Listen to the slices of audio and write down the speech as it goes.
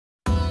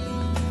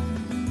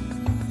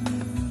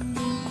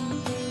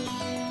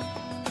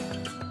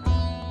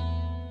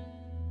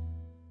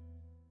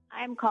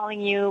I'm calling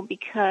you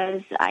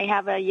because I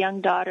have a young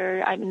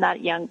daughter. I'm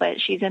not young,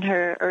 but she's in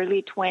her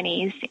early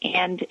 20s,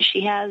 and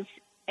she has,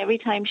 every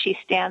time she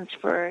stands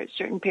for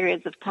certain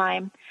periods of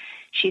time,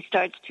 she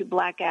starts to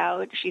black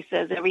out. She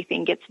says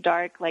everything gets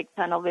dark, like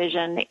tunnel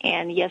vision,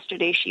 and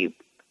yesterday she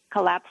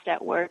collapsed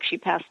at work. She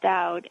passed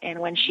out, and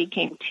when she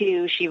came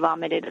to, she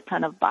vomited a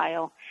ton of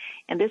bile.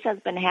 And this has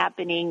been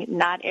happening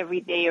not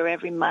every day or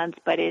every month,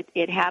 but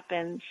it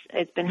happens.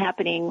 It's been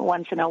happening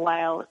once in a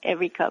while,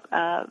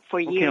 for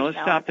years. Okay, let's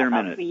stop there a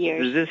minute.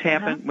 Does this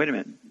happen? Uh-huh. Wait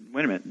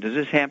a minute. Does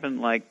this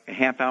happen like a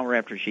half hour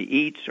after she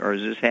eats, or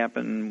does this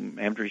happen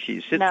after she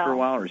sits for a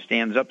while, or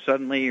stands up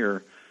suddenly,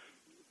 or?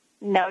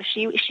 No,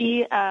 she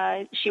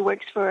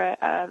works for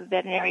a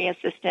veterinary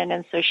assistant,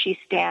 and so she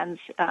stands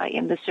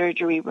in the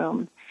surgery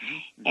room.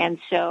 And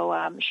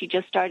so she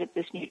just started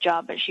this new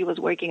job, but she was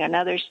working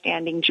another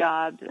standing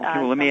job. Okay,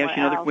 well, let me ask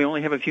you another. We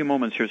only have a few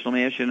moments here, so let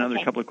me ask you another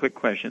couple of quick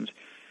questions.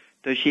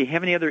 Does she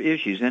have any other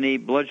issues? Any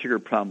blood sugar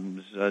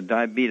problems,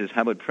 diabetes,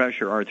 high blood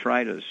pressure,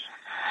 arthritis?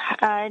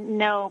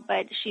 No,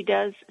 but she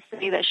does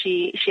say that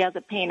she has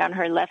a pain on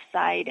her left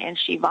side, and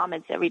she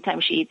vomits every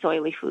time she eats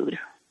oily food.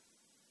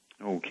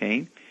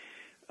 Okay.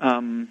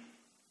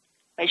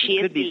 But she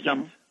is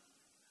vegan.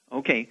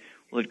 Okay.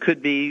 Well, it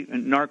could be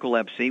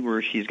narcolepsy,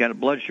 where she's got a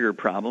blood sugar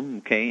problem,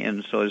 okay,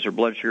 and so as her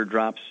blood sugar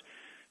drops,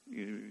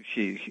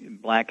 she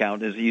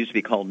blackout, as it used to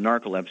be called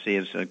narcolepsy,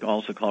 is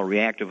also called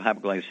reactive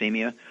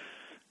hypoglycemia.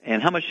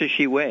 And how much does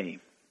she weigh?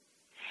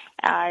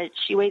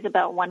 She weighs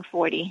about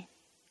 140.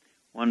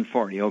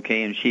 140,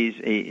 okay, and she's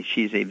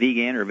a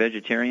vegan or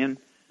vegetarian?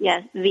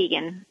 Yes,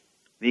 vegan.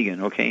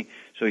 Vegan, okay.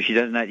 So she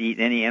does not eat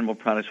any animal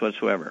products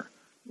whatsoever?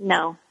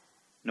 No.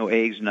 No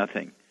eggs,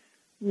 nothing?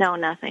 No,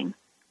 nothing.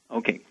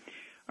 Okay.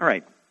 All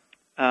right.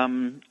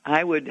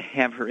 I would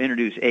have her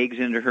introduce eggs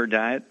into her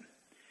diet,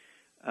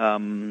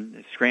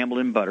 scrambled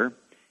in butter,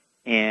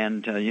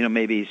 and,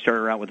 maybe start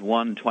her out with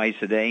one twice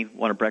a day,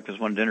 one at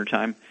breakfast, one at dinner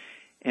time.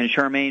 And,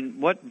 Charmaine,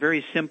 what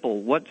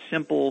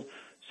simple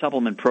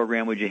supplement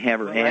program would you have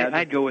her add?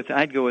 I'd go with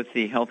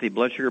the Healthy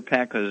Blood Sugar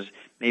Pack, because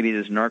maybe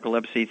this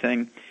narcolepsy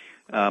thing.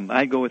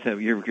 I'd go with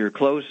your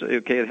close,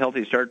 okay, the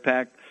Healthy Start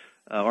Pack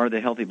or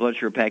the Healthy Blood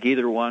Sugar Pack,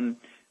 either one.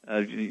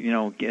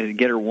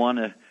 Get her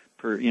one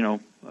per,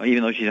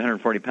 even though she's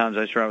 140 pounds,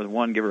 I start with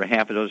one, give her a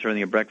half a dose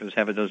everything at breakfast,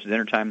 half a dose at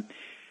dinner time.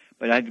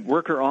 But I'd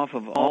work her off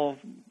of all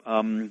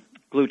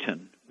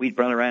gluten, wheat,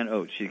 brown, rye, and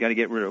oats. She's got to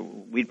get rid of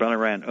wheat, brown,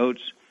 rye, and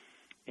oats.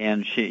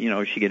 And she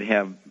could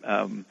have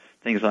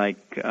things like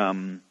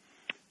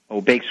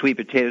baked sweet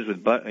potatoes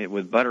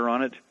with butter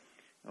on it,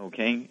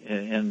 okay.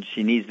 And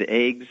she needs the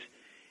eggs,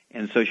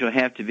 and so she'll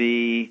have to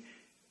be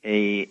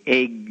a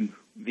egg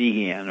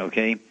vegan,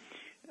 okay.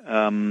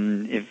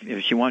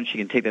 If she wants, she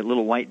can take that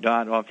little white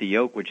dot off the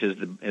yolk, which is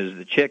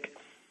the chick,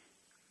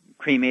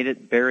 cremate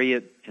it, bury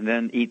it, and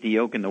then eat the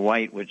yolk and the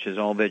white, which is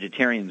all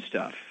vegetarian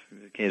stuff.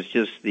 Okay, it's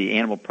just the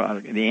animal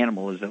product. The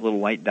animal is that little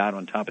white dot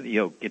on top of the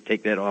yolk. You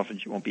take that off,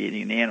 and she won't be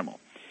eating the animal.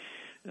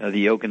 The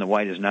yolk and the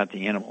white is not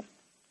the animal.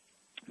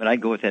 But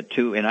I'd go with that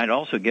too, and I'd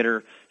also get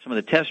her some of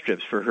the test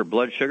strips for her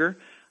blood sugar.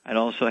 I'd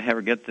also have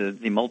her get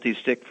the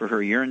multi-stick for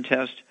her urine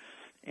test,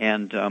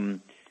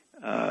 and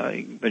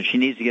but she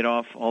needs to get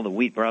off all the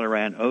wheat, barley,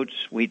 rye, and oats,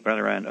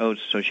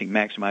 so she can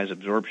maximize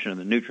absorption of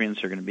the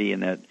nutrients that are going to be in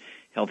that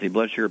Healthy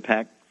Blood Sugar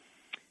Pack.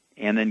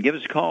 And then give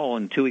us a call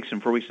in 2 weeks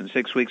and 4 weeks and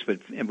 6 weeks. But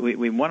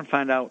we want to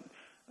find out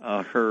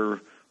her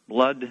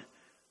blood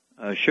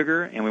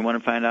sugar, and we want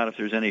to find out if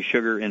there's any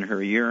sugar in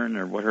her urine,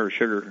 or what her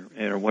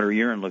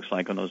urine looks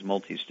like on those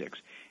multi-sticks.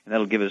 And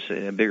that'll give us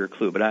a bigger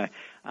clue. But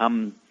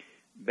I'm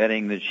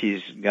betting that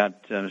she's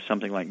got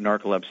something like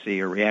narcolepsy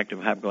or reactive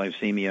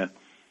hypoglycemia.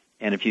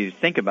 And if you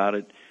think about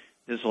it,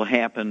 this will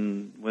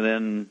happen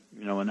within,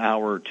 an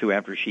hour or two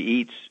after she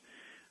eats,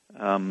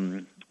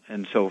 and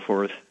so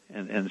forth,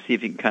 and see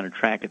if you can kind of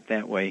track it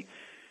that way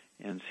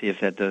and see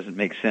if that doesn't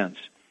make sense.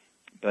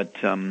 But,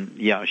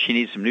 she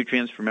needs some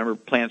nutrients. Remember,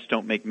 plants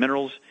don't make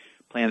minerals.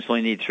 Plants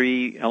only need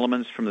 3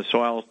 elements from the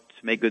soil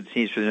to make good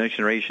seeds for the next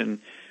generation.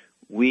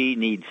 We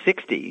need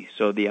 60,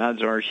 so the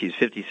odds are she's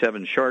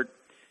 57 short.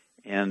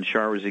 And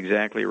Char was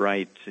exactly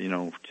right,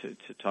 to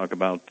talk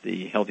about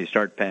the Healthy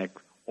Start Pack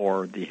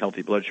or the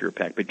Healthy Blood Sugar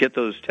Pack. But get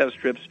those test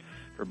strips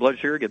for blood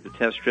sugar, get the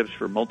test strips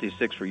for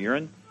multi-sticks for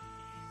urine,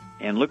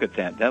 and look at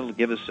that. That'll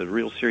give us a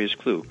real serious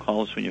clue.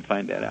 Call us when you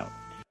find that out.